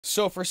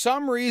So for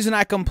some reason,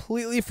 I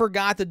completely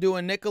forgot to do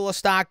a Nikola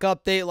stock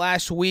update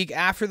last week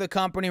after the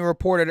company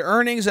reported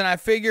earnings, and I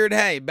figured,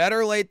 hey,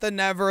 better late than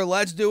never.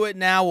 Let's do it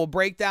now. We'll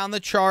break down the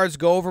charts,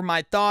 go over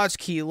my thoughts,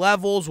 key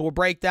levels. We'll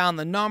break down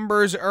the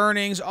numbers,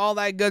 earnings, all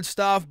that good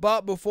stuff.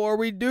 But before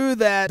we do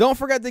that, don't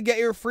forget to get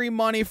your free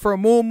money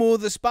from Moomoo,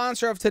 the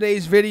sponsor of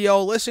today's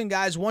video. Listen,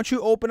 guys, once you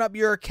open up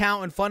your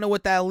account and fund it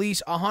with at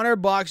least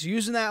 $100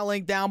 using that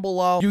link down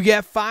below, you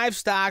get 5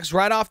 stocks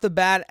right off the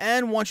bat.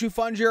 And once you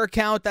fund your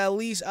account with at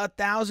least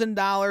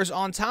 $1,000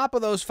 on top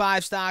of those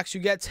 5 stocks,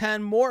 you get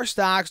 10 more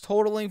stocks,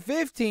 totaling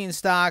 15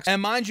 stocks. And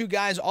mind you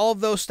guys, all of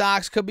those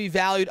stocks could be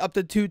valued up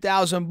to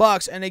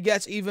 $2,000, and it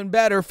gets even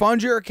better.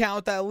 Fund your account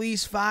with at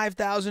least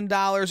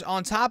 $5,000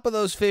 on top of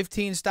those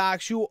 15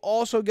 stocks. You will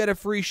also get a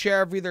free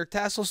share of either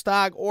Tesla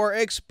stock or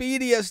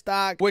Expedia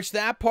stock, which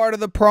that part of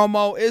the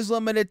promo is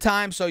limited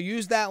time. So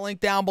use that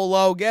link down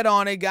below. Get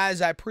on it,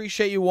 guys. I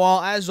appreciate you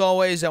all as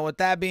always. And with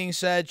that being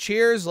said,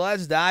 cheers.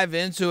 Let's dive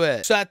into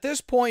it. So at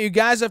this point, you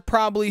guys have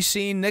probably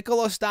seen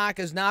Nikola stock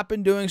has not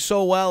been doing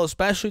so well,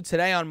 especially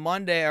today on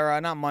Monday,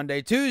 or not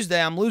Monday, Tuesday.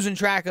 I'm losing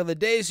track of the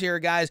days here,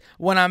 guys,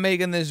 when I'm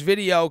making this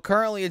video.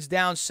 Currently, it's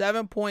down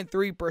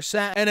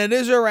 7.3%, and it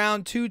is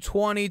around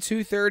 2:20,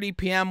 2:30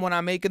 p.m. when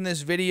I'm making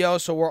this video,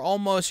 so we're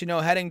almost,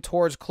 heading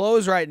towards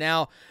close right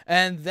now,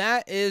 and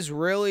that is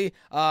really,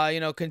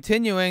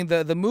 continuing.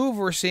 The move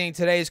we're seeing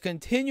today is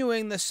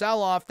continuing the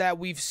sell-off that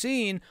we've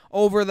seen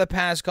over the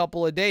past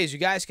couple of days. You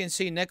guys can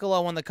see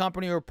Nikola, when the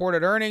company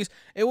reported earnings,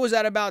 it was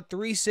at about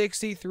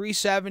 360,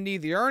 370.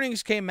 The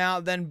earnings came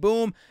out, then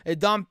boom, it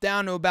dumped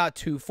down to about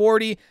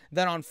 240.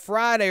 Then on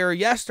Friday, or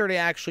yesterday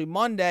actually,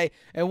 Monday,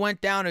 it went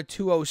down to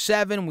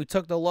 207. We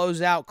took the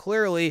lows out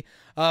clearly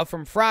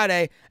from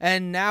Friday,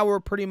 and now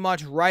we're pretty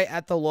much right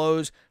at the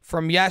lows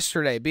from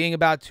yesterday, being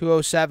about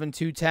 207,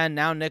 210.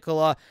 Now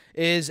Nikola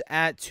is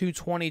at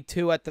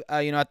 222 at the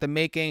at the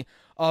making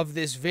of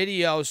this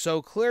video.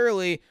 So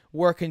clearly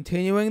we're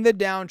continuing the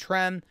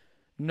downtrend.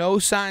 No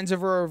signs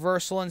of a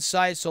reversal in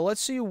sight. So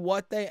let's see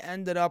what they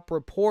ended up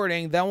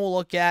reporting. Then we'll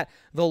look at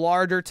the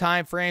larger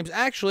time frames.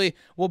 Actually,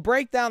 we'll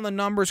break down the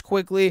numbers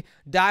quickly,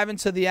 dive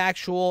into the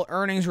actual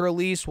earnings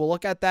release. We'll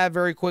look at that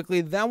very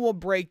quickly. Then we'll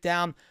break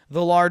down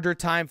the larger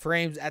time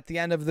frames at the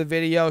end of the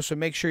video. So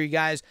make sure you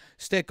guys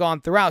stick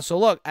on throughout. So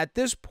look, at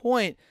this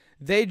point,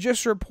 they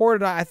just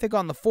reported, I think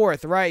on the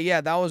 4th, right?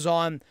 Yeah, that was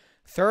on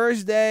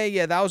Thursday.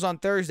 Yeah, that was on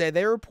Thursday.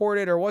 They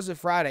reported, or was it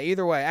Friday?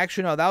 Either way.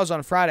 Actually, no, that was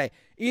on Friday.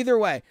 Either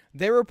way,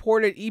 they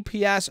reported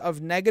EPS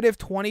of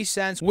 -20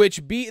 cents,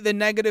 which beat the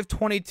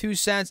 -22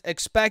 cents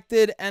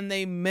expected, and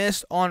they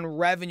missed on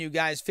revenue,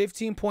 guys.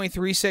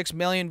 15.36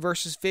 million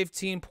versus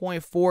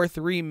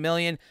 15.43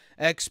 million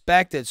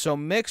expected. So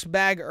mixed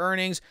bag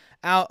earnings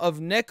out of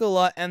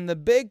Nikola. And the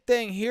big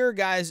thing here,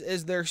 guys,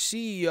 is their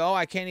CEO.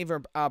 I can't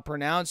even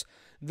pronounce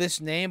this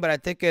name, but I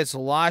think it's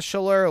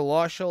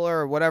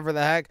Loschler, whatever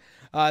the heck.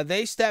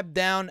 They stepped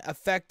down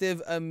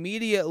effective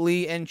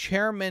immediately, and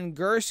Chairman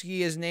Gursky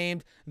is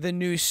named the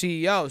new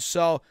CEO.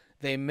 So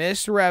they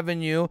missed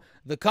revenue.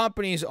 The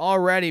company's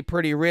already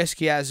pretty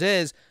risky as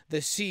is.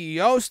 The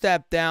CEO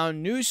stepped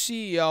down, new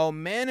CEO,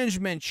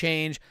 management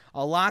change.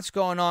 A lot's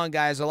going on,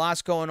 guys. A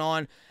lot's going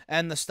on,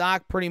 and the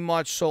stock pretty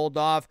much sold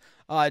off.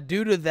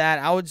 Due to that,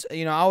 I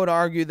would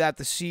argue that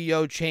the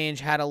CEO change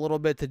had a little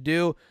bit to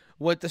do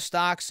with the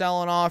stock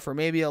selling off, or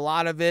maybe a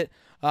lot of it.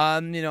 A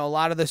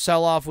lot of the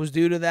sell-off was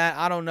due to that.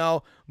 I don't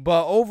know.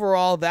 But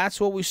overall,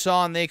 that's what we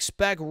saw, and they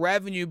expect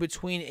revenue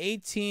between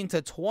 18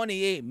 to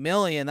 28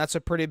 million. That's a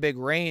pretty big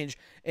range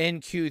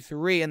in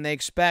Q3, and they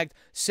expect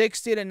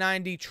 60 to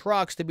 90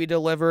 trucks to be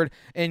delivered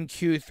in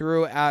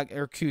Q3,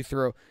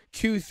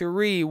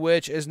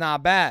 which is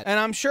not bad. And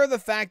I'm sure the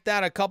fact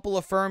that a couple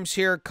of firms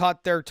here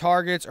cut their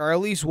targets, or at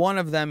least one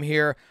of them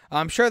here,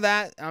 I'm sure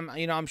that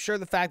I'm sure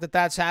the fact that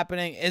that's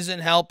happening isn't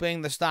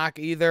helping the stock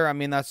either. I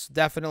mean, that's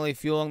definitely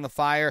fueling the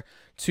fire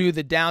to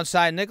the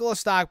downside. Nikola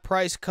stock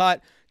price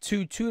cut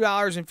to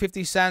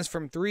 $2.50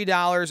 from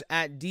 $3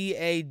 at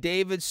D.A.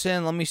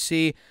 Davidson. Let me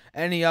see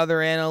any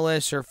other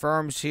analysts or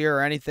firms here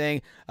or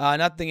anything.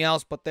 Nothing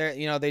else, but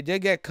they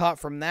did get cut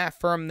from that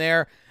firm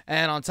there.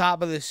 And on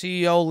top of the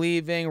CEO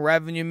leaving,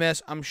 revenue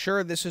miss, I'm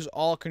sure this is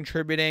all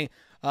contributing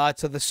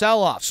to the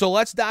sell-off. So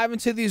let's dive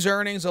into these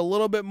earnings a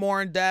little bit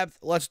more in depth.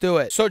 Let's do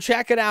it. So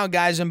check it out,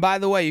 guys. And by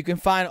the way, you can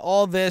find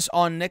all this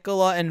on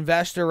Nikola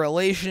Investor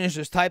Relations.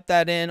 Just type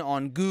that in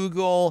on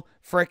Google,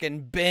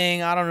 freaking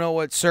Bing. I don't know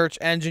what search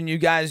engine you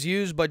guys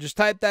use, but just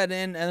type that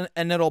in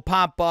and it'll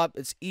pop up.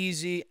 It's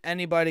easy.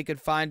 Anybody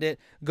could find it.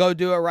 Go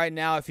do it right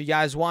now if you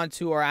guys want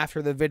to, or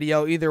after the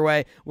video. Either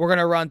way, we're going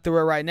to run through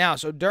it right now.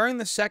 So during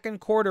the second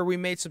quarter, we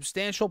made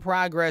substantial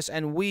progress,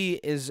 and we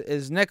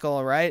is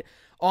Nikola, right,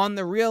 on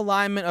the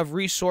realignment of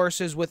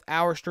resources with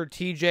our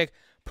strategic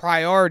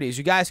priorities.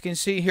 You guys can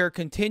see here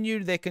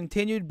they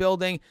continued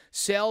building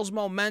sales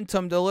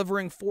momentum,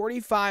 delivering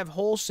 45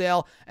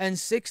 wholesale and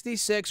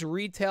 66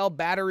 retail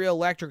battery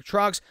electric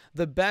trucks,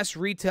 the best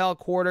retail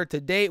quarter to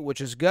date,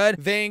 which is good.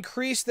 They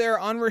increased their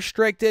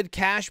unrestricted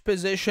cash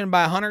position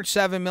by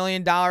 $107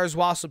 million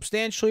while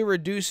substantially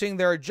reducing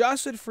their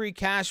adjusted free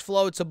cash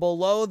flow to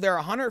below their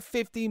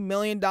 $150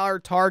 million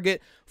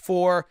target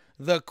for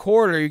the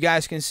quarter. You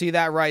guys can see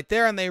that right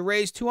there. And they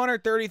raised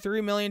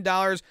 $233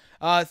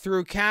 million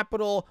through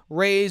capital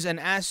raise and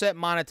asset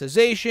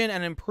monetization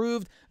and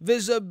improved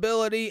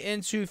visibility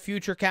into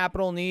future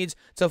capital needs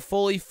to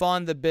fully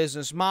fund the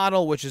business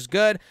model, which is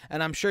good.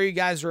 And I'm sure you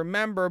guys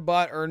remember,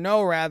 but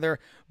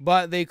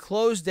they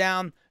closed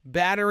down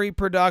battery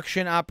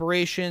production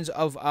operations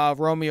of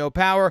Romeo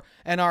Power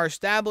and are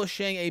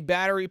establishing a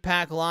battery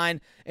pack line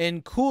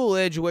in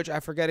Coolidge, which I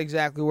forget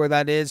exactly where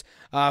that is,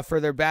 for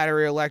their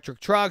battery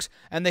electric trucks.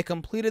 And they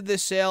completed the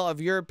sale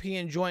of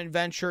European joint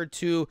venture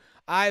to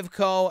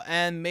Iveco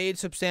and made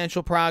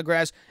substantial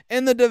progress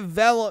in the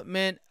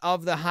development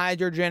of the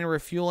hydrogen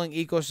refueling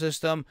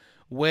ecosystem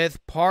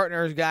with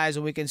partners, guys.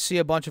 And we can see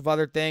a bunch of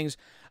other things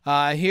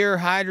here.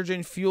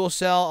 Hydrogen fuel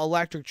cell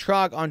electric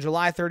truck on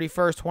July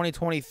 31st,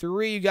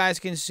 2023. You guys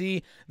can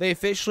see they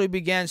officially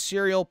began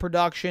serial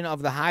production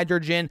of the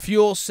hydrogen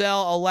fuel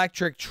cell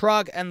electric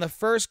truck, and the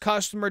first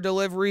customer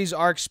deliveries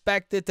are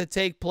expected to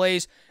take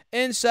place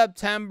in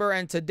September,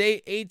 and to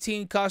date,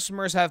 18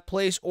 customers have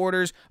placed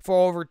orders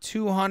for over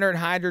 200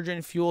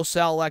 hydrogen fuel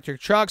cell electric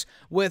trucks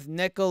with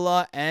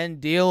Nikola and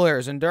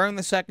dealers. And during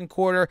the second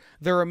quarter,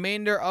 the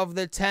remainder of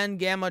the 10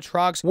 Gamma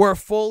trucks were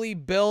fully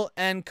built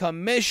and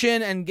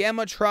commissioned, and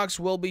Gamma trucks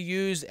will be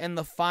used in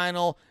the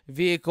final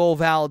vehicle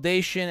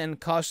validation and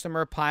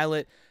customer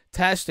pilot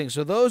testing.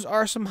 So those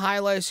are some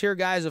highlights here,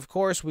 guys. Of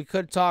course, we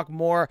could talk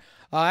more.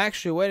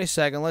 Actually, wait a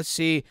second. Let's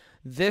see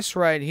this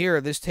right here.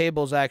 This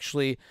table is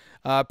actually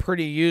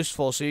pretty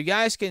useful. So you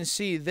guys can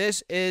see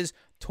this is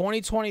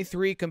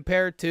 2023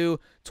 compared to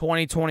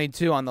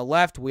 2022. On the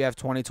left, we have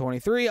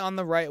 2023. On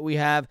the right, we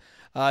have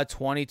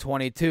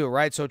 2022,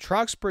 right? So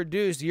trucks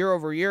produced year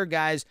over year,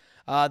 guys,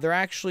 they're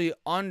actually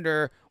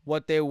under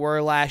what they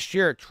were last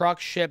year.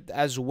 Trucks shipped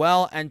as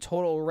well, and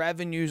total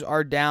revenues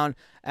are down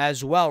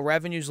as well.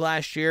 Revenues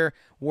last year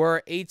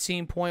were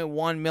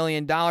 $18.1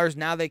 million.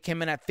 Now they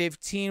came in at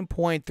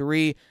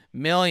 $15.3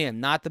 million.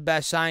 Not the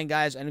best sign,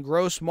 guys. And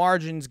gross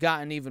margins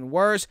gotten even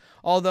worse,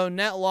 although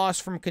net loss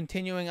from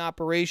continuing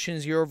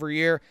operations year over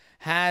year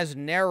has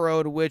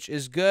narrowed, which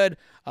is good.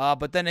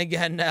 But then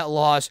again, net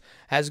loss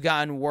has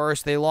gotten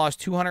worse. They lost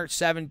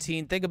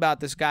 $217. Think about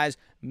this, guys.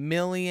 $1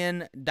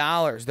 million.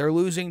 They're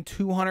losing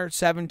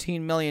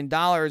 $217 million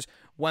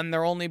when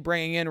they're only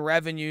bringing in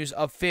revenues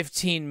of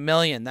 $15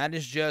 million. That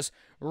is just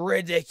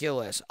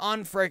ridiculous.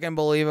 Unfreaking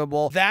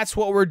believable. That's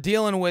what we're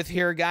dealing with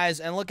here,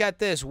 guys. And look at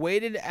this.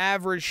 Weighted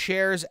average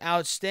shares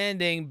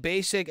outstanding,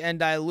 basic and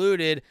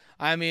diluted.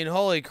 I mean,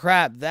 holy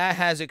crap, that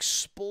has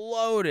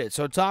exploded.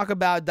 So talk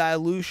about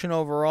dilution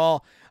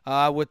overall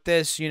with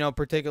this,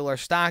 particular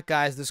stock,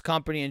 guys, this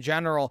company in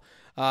general.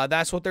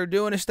 That's what they're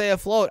doing to stay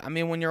afloat. I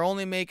mean, when you're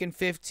only making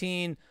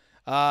 $15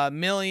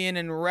 million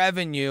in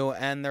revenue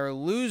and they're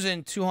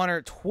losing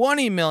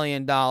 $220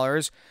 million,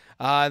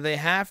 they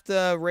have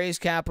to raise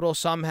capital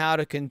somehow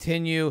to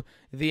continue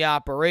the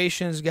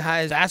operations,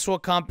 guys. That's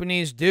what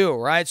companies do,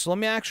 right? So let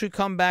me actually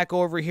come back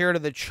over here to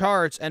the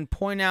charts and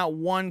point out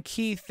one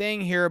key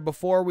thing here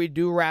before we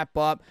do wrap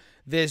up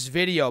this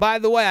video. By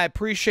the way, I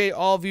appreciate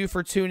all of you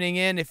for tuning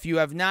in. If you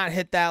have not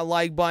hit that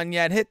like button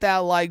yet, hit that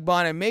like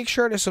button and make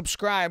sure to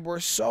subscribe.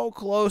 We're so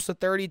close to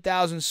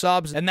 30,000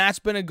 subs, and that's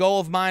been a goal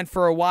of mine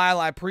for a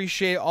while. I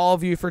appreciate all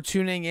of you for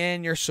tuning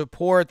in, your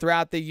support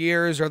throughout the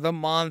years or the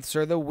months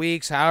or the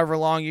weeks, however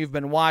long you've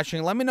been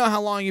watching. Let me know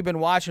how long you've been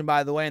watching,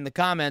 by the way, in the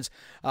comments.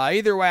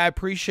 Either way, I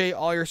appreciate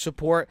all your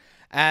support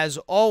as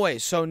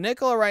always. So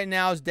Nikola right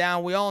now is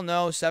down, we all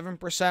know,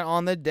 7%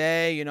 on the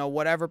day,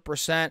 whatever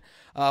percent,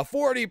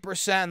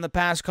 40% in the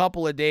past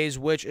couple of days,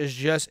 which is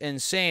just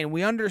insane.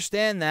 We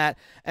understand that.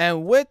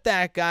 And with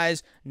that,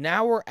 guys,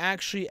 now we're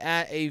actually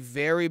at a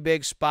very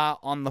big spot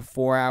on the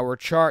 4-hour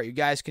chart. You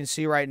guys can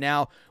see right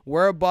now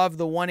we're above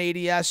the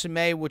 180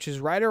 SMA, which is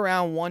right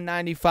around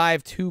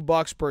 195,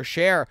 $2 per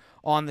share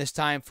on this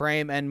time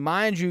frame. And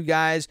mind you,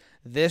 guys,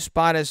 this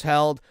spot is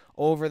held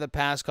over the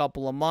past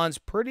couple of months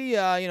pretty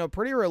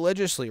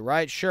religiously,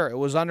 right? Sure, it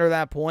was under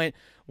that point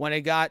when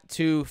it got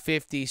to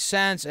 50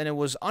 cents, and it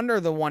was under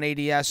the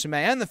 180 SMA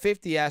and the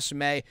 50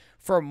 SMA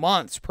for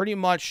months, pretty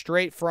much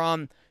straight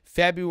from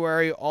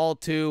February all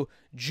to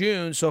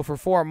June, so for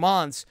 4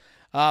 months.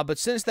 But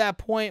since that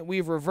point,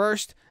 we've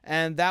reversed,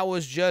 and that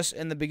was just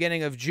in the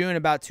beginning of June,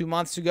 about 2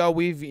 months ago.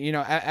 We've,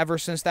 ever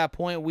since that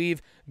point,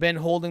 we've been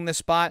holding the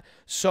spot.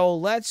 So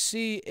let's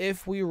see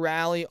if we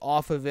rally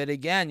off of it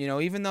again.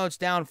 Even though it's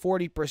down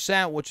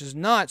 40%, which is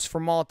nuts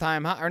from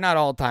all-time high, or not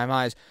all-time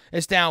highs,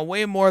 it's down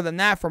way more than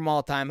that from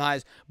all-time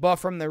highs. But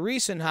from the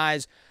recent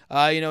highs,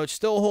 It's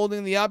still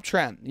holding the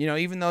uptrend,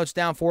 even though it's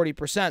down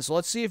 40%. So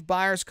let's see if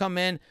buyers come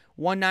in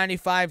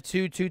 195,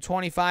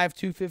 225,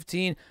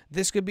 215.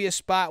 This could be a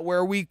spot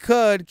where we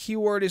could,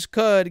 keyword is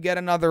could, get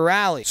another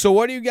rally. So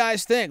what do you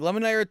guys think? Let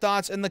me know your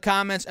thoughts in the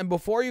comments. And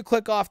before you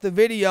click off the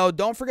video,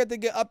 don't forget to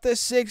get up to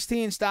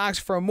 16 stocks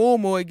from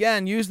Moomoo.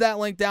 Again, use that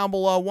link down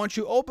below. Once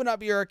you open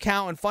up your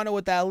account and fund it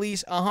with at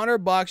least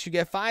 $100, you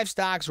get 5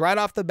 stocks right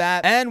off the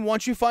bat. And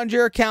once you fund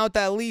your account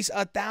at least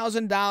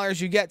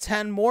 $1,000, you get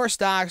 10 more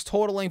stocks,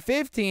 totaling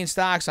 15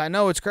 stocks. I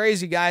know it's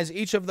crazy, guys.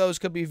 Each of those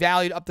could be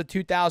valued up to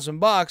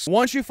 $2,000.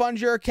 Once you fund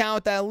your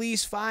account at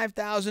least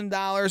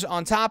 $5,000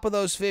 on top of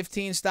those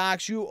 15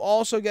 stocks, you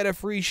also get a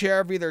free share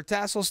of either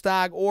Tesla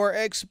stock or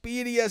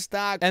Expedia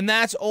stock, and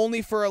that's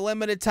only for a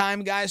limited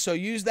time, guys. So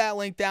use that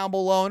link down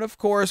below. And of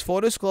course,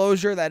 full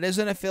disclosure, that is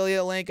an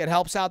affiliate link. It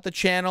helps out the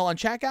channel. And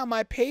check out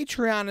my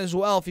Patreon as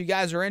well if you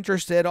guys are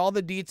interested. All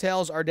the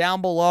details are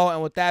down below.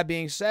 And with that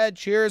being said,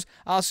 cheers.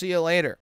 I'll see you later.